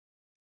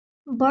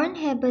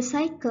Born-Haber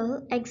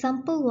cycle,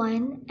 example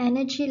 1,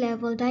 energy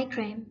level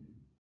diagram.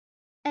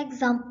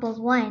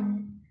 Example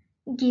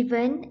 1.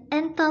 Given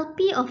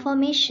enthalpy of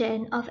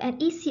formation of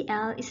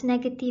NaCl is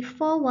negative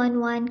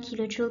 411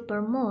 kJ per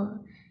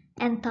mole.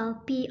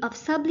 Enthalpy of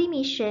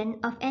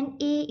sublimation of Na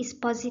is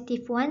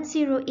positive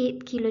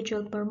 108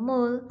 kJ per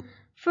mole.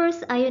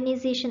 First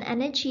ionization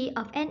energy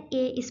of Na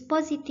is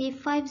positive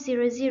 500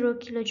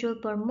 kJ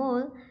per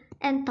mole.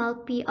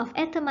 Enthalpy of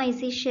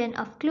atomization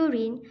of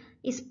chlorine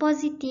is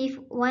positive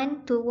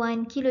 1 to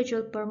 1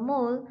 kJ per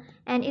mole,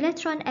 and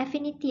electron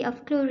affinity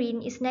of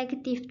chlorine is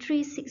negative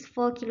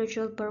 364 kJ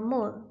per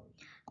mole.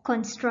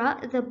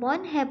 Construct the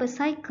Born-Haber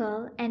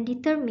cycle and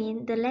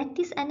determine the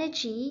lattice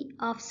energy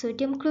of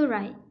sodium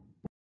chloride.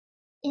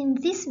 In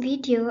this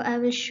video, I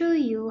will show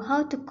you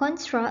how to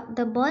construct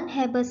the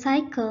Born-Haber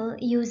cycle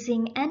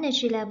using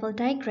energy level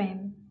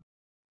diagram.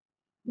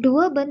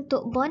 Dua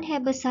bentuk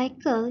Born-Haber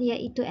cycle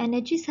iaitu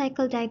energy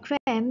cycle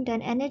diagram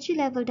dan energy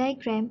level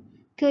diagram,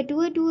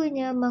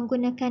 kedua-duanya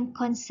menggunakan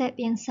konsep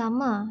yang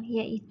sama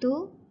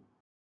iaitu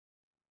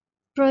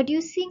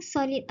producing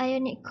solid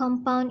ionic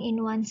compound in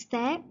one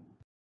step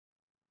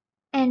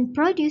and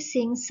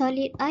producing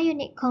solid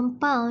ionic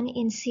compound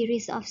in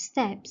series of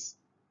steps.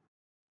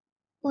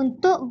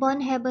 Untuk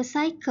Born-Haber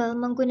cycle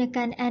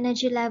menggunakan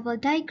energy level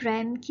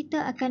diagram,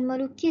 kita akan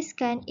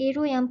melukiskan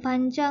arrow yang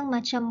panjang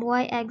macam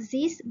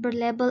y-axis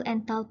berlabel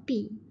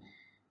enthalpy.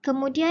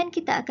 Kemudian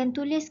kita akan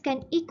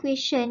tuliskan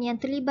equation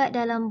yang terlibat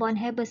dalam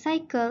Born-Haber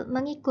cycle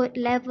mengikut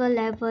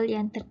level-level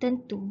yang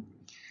tertentu.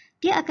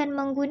 Dia akan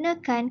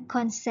menggunakan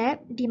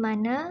konsep di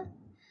mana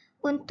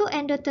untuk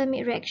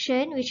endothermic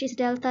reaction which is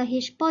delta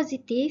H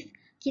positif,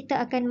 kita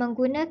akan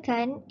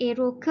menggunakan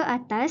arrow ke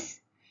atas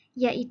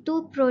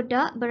iaitu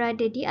produk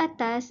berada di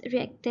atas,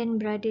 reaktan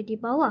berada di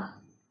bawah.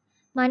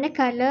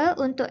 Manakala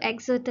untuk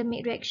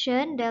exothermic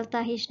reaction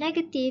delta H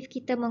negatif,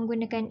 kita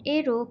menggunakan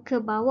arrow ke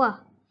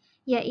bawah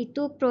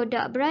iaitu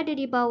produk berada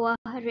di bawah,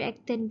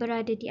 reaktan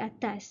berada di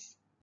atas.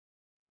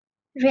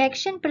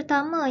 Reaction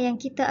pertama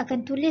yang kita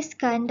akan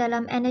tuliskan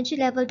dalam energy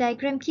level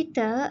diagram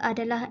kita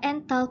adalah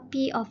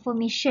enthalpy of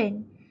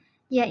formation,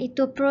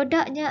 iaitu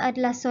produknya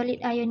adalah solid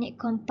ionic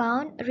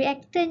compound,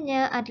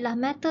 reaktannya adalah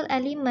metal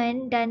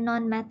element dan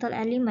non-metal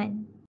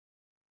element.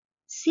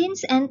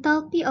 Since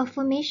enthalpy of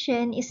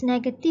formation is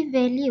negative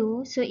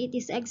value, so it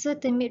is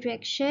exothermic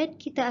reaction,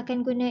 kita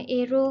akan guna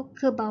arrow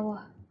ke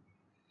bawah.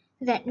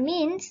 That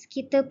means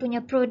kita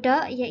punya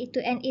produk iaitu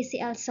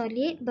NaCl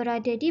solid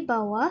berada di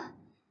bawah,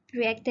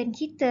 reaktan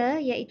kita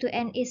iaitu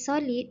Na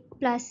solid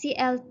plus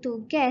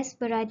Cl2 gas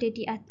berada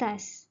di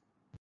atas.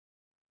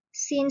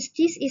 Since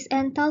this is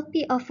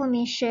enthalpy of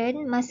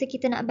formation, masa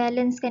kita nak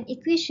balancekan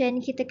equation,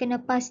 kita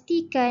kena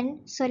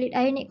pastikan solid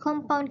ionic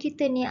compound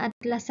kita ni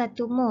adalah 1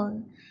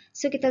 mole.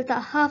 So kita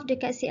letak half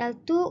dekat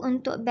Cl2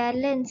 untuk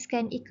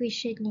balancekan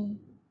equation ni.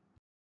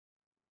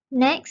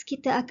 Next,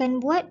 kita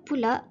akan buat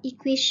pula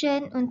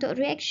equation untuk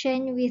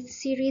reaction with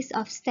series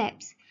of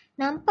steps.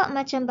 Nampak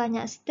macam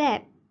banyak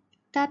step,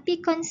 tapi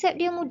konsep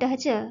dia mudah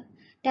je.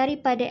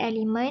 Daripada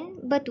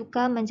elemen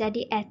bertukar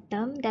menjadi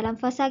atom dalam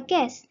fasa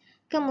gas.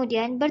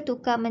 Kemudian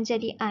bertukar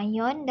menjadi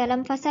ion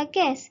dalam fasa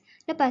gas.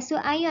 Lepas tu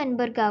ion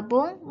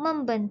bergabung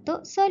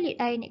membentuk solid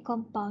ionic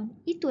compound.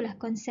 Itulah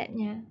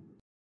konsepnya.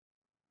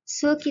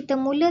 So kita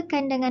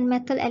mulakan dengan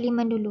metal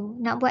element dulu.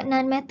 Nak buat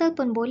non-metal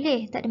pun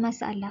boleh, tak ada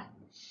masalah.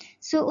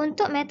 So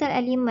untuk metal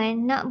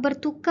element nak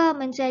bertukar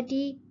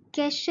menjadi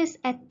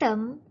gaseous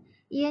atom,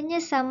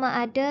 ianya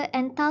sama ada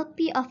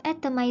enthalpy of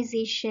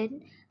atomization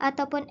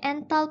ataupun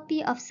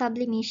enthalpy of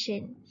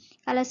sublimation.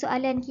 Kalau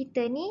soalan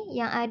kita ni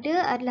yang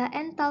ada adalah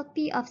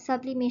enthalpy of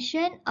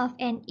sublimation of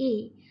Na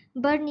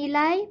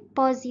bernilai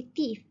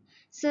positif.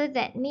 So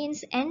that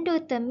means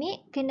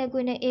endothermic kena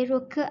guna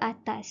arrow ke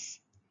atas.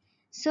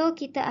 So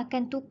kita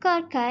akan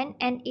tukarkan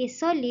Na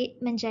solid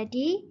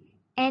menjadi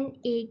Na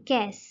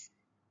gas.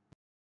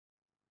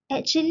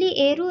 Actually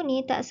arrow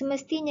ni tak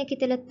semestinya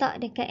kita letak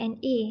dekat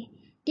Na.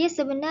 Dia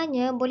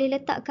sebenarnya boleh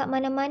letak kat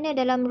mana-mana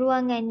dalam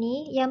ruangan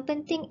ni, yang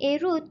penting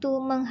arrow tu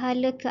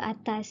menghala ke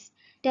atas.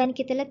 Dan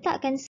kita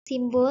letakkan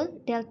simbol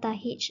delta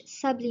H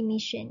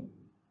sublimation.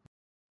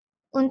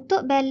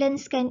 Untuk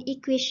balancekan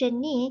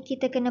equation ni,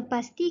 kita kena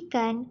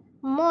pastikan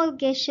mole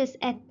gaseous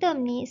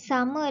atom ni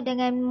sama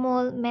dengan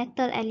mole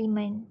metal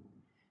element.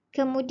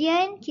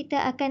 Kemudian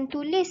kita akan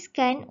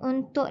tuliskan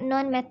untuk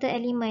non-metal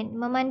element.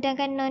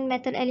 Memandangkan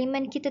non-metal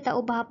element kita tak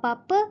ubah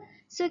apa-apa,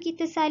 so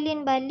kita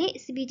salin balik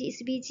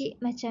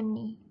sebiji-sebiji macam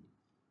ni.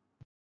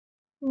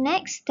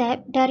 Next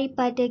step,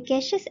 daripada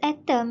gaseous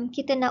atom,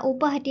 kita nak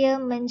ubah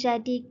dia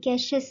menjadi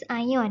gaseous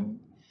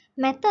ion.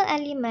 Metal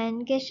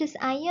element, gaseous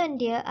ion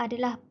dia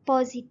adalah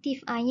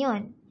positive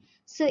ion.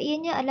 So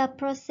ianya adalah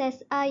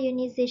proses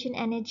ionization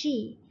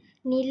energy.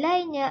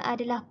 Nilainya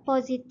adalah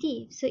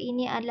positif. So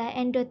ini adalah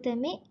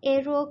endothermic,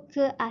 arrow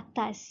ke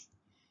atas.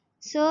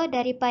 So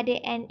daripada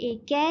Na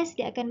gas,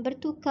 dia akan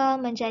bertukar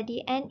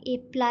menjadi Na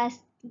plus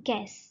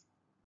gas.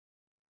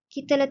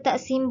 Kita letak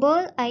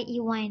simbol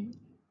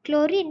IE1.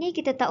 Klorin ni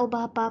kita tak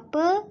ubah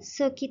apa-apa,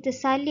 so kita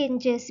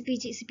salin je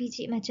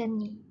sebiji-sebiji macam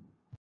ni.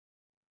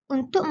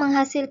 Untuk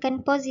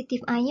menghasilkan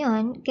positive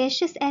ion,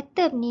 gaseous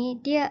atom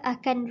ni dia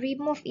akan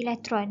remove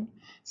elektron.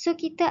 So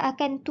kita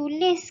akan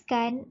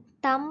tuliskan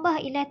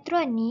tambah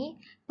elektron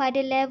ni pada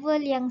level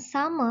yang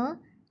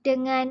sama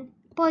dengan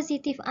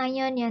positive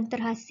ion yang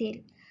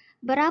terhasil.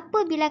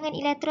 Berapa bilangan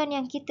elektron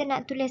yang kita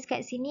nak tulis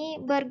kat sini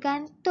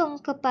bergantung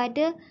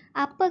kepada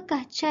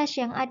apakah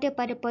charge yang ada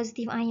pada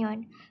positive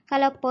ion.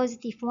 Kalau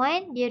positive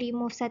 1, dia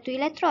remove 1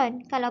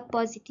 elektron. Kalau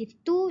positive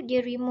 2,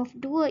 dia remove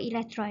 2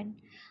 elektron.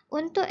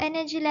 Untuk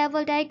energy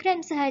level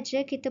diagram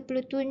sahaja, kita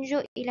perlu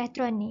tunjuk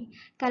elektron ni.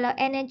 Kalau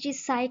energy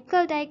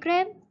cycle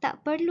diagram,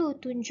 tak perlu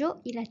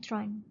tunjuk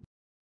elektron.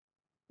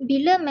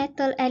 Bila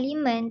metal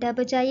element dah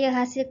berjaya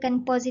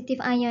hasilkan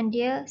positive ion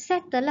dia,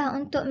 settle lah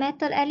untuk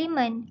metal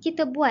element.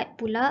 Kita buat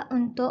pula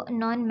untuk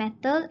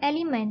non-metal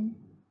element.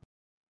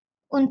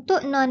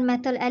 Untuk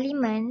non-metal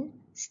element,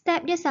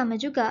 step dia sama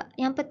juga.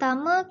 Yang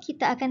pertama,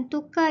 kita akan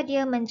tukar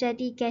dia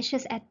menjadi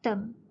gaseous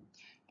atom.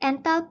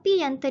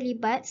 Entalpi yang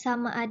terlibat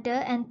sama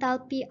ada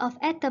entalpi of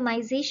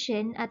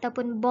atomization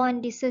ataupun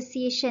bond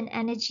dissociation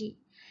energy.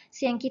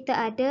 So yang kita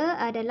ada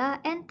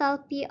adalah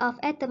entalpi of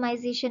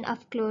atomization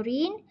of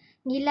chlorine,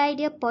 nilai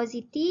dia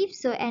positif,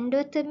 so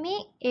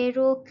endothermic,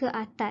 arrow ke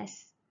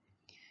atas.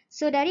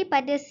 So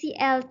daripada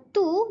Cl2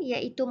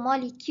 iaitu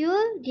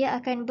molekul, dia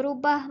akan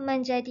berubah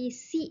menjadi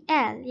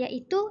Cl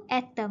iaitu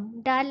atom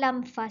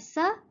dalam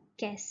fasa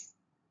gas.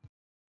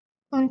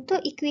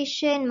 Untuk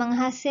equation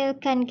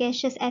menghasilkan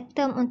gaseous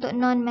atom untuk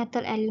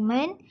non-metal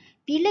element,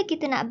 bila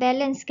kita nak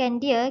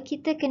balancekan dia,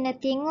 kita kena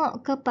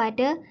tengok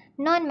kepada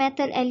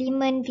non-metal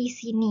element di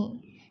sini.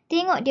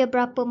 Tengok dia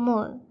berapa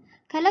mol.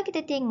 Kalau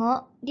kita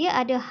tengok, dia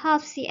ada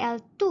half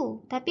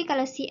Cl2. Tapi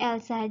kalau Cl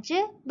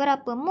sahaja,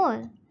 berapa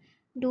mol?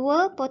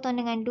 2 potong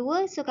dengan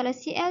 2. So kalau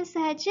Cl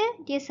sahaja,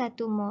 dia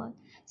 1 mol.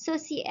 So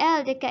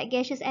Cl dekat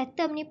gaseous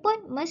atom ni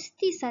pun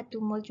mesti 1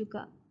 mol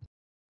juga.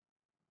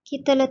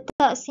 Kita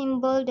letak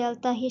simbol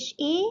delta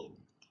HA.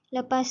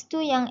 Lepas tu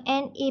yang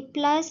Na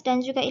plus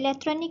dan juga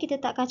elektron ni kita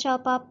tak kacau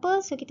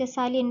apa-apa. So kita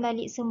salin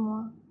balik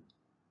semua.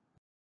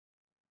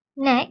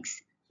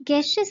 Next,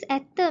 gaseous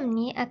atom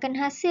ni akan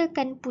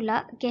hasilkan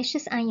pula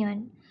gaseous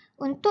ion.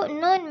 Untuk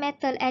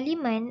non-metal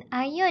element,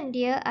 ion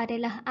dia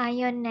adalah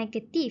ion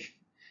negatif.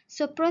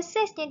 So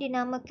prosesnya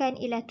dinamakan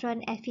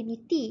electron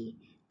affinity.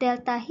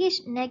 Delta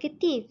H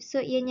negatif.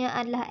 So ianya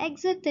adalah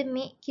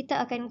exothermic.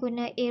 Kita akan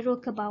guna arrow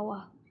ke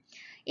bawah.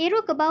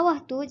 Arrow ke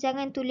bawah tu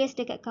jangan tulis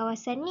dekat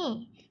kawasan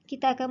ni.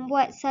 Kita akan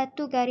buat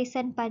satu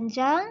garisan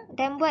panjang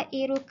dan buat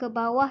arrow ke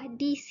bawah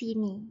di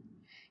sini.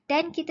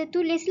 Dan kita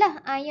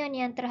tulislah ion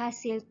yang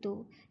terhasil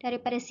tu.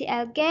 Daripada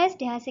Cl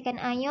gas dihasilkan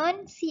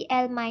ion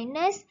Cl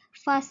minus,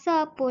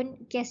 fasa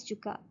pun gas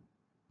juga.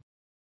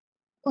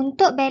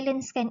 Untuk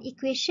balancekan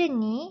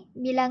equation ni,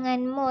 bilangan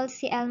mol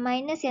Cl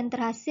minus yang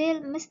terhasil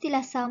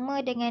mestilah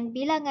sama dengan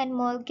bilangan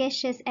mol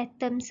gaseous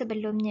atom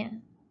sebelumnya.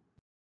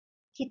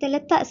 Kita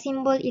letak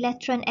simbol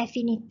electron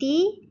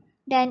affinity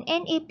dan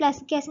Na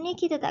plus gas ni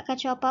kita tak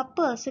kacau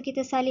apa-apa, so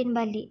kita salin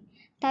balik.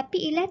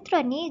 Tapi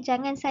elektron ni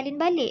jangan salin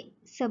balik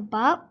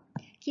sebab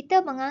kita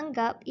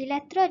menganggap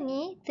elektron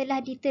ni telah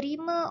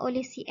diterima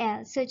oleh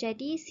Cl. So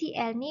jadi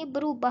Cl ni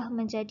berubah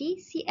menjadi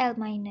Cl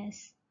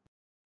minus.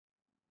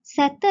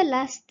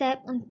 Setelah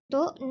step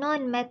untuk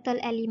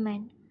non-metal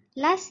element.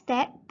 Last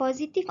step,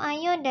 positive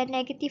ion dan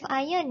negative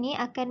ion ni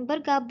akan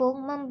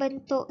bergabung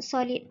membentuk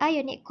solid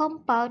ionic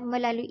compound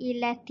melalui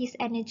lattice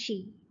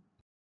energy.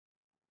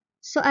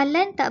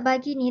 Soalan tak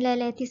bagi nilai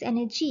lattice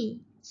energy.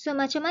 So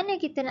macam mana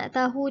kita nak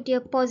tahu dia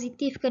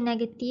positif ke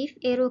negatif,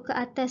 arrow ke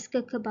atas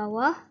ke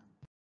bawah?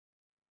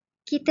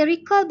 Kita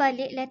recall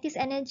balik lattice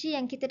energy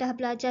yang kita dah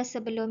belajar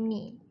sebelum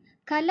ni.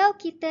 Kalau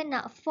kita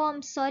nak form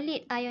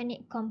solid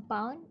ionic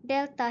compound,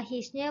 delta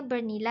H-nya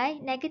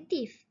bernilai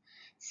negatif.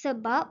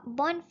 Sebab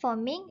bond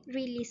forming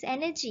release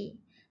energy.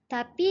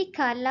 Tapi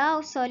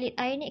kalau solid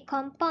ionic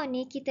compound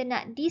ni kita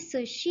nak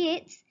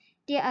dissociate,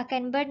 dia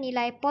akan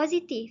bernilai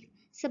positif.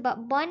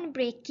 Sebab bond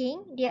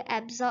breaking, dia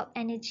absorb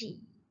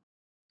energy.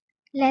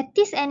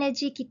 Lattice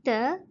energy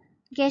kita,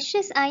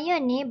 gaseous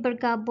ion ni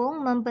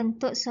bergabung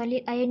membentuk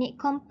solid ionic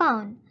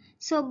compound.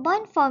 So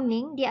bond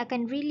forming, dia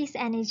akan release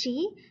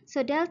energy.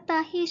 So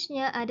delta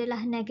H-nya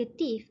adalah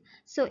negatif.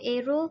 So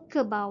arrow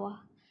ke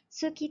bawah.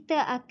 So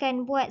kita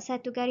akan buat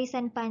satu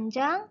garisan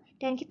panjang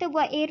dan kita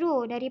buat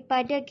arrow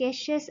daripada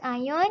gaseous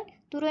ion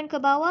turun ke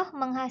bawah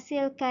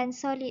menghasilkan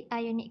solid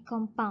ionic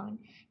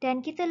compound. Dan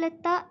kita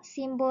letak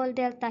simbol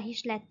delta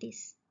H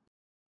lattice.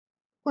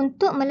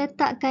 Untuk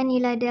meletakkan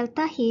nilai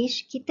delta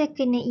H, kita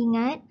kena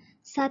ingat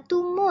 1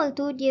 mol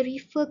tu dia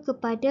refer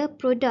kepada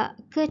produk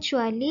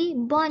kecuali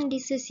bond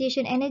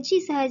dissociation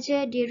energy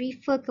sahaja dia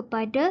refer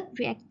kepada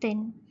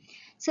reactant.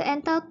 So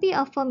enthalpy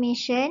of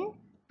formation,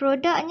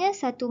 produknya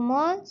 1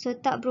 mol, so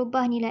tak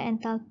berubah nilai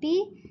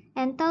enthalpy.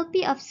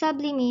 Enthalpy of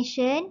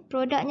sublimation,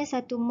 produknya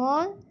 1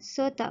 mol,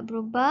 so tak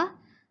berubah.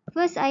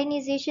 First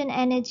ionization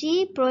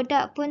energy,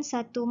 produk pun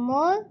 1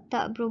 mol,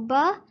 tak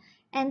berubah.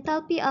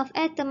 Enthalpy of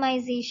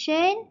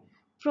atomization,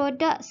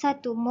 produk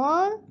 1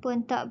 mol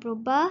pun tak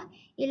berubah.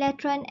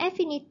 Electron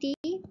affinity,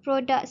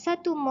 produk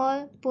 1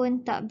 mol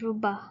pun tak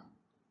berubah.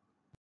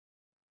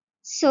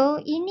 So,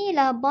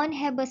 inilah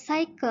Born-Haber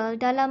cycle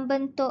dalam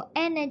bentuk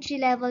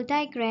energy level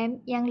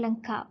diagram yang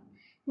lengkap.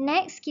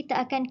 Next,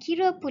 kita akan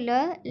kira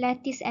pula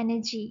lattice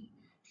energy.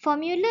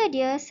 Formula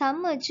dia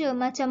sama je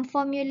macam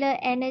formula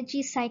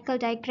energy cycle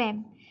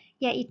diagram,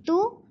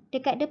 iaitu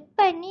dekat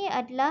depan ni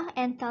adalah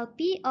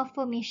enthalpy of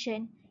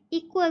formation,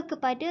 equal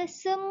kepada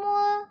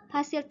semua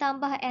hasil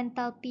tambah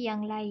enthalpy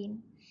yang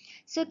lain.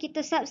 So,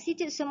 kita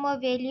substitute semua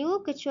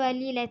value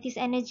kecuali lattice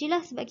energy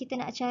lah sebab kita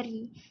nak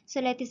cari. So,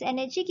 lattice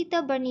energy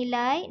kita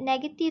bernilai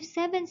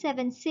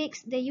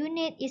 -776, the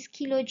unit is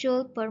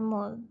kilojoule per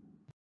mole.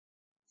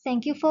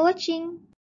 Thank you for watching.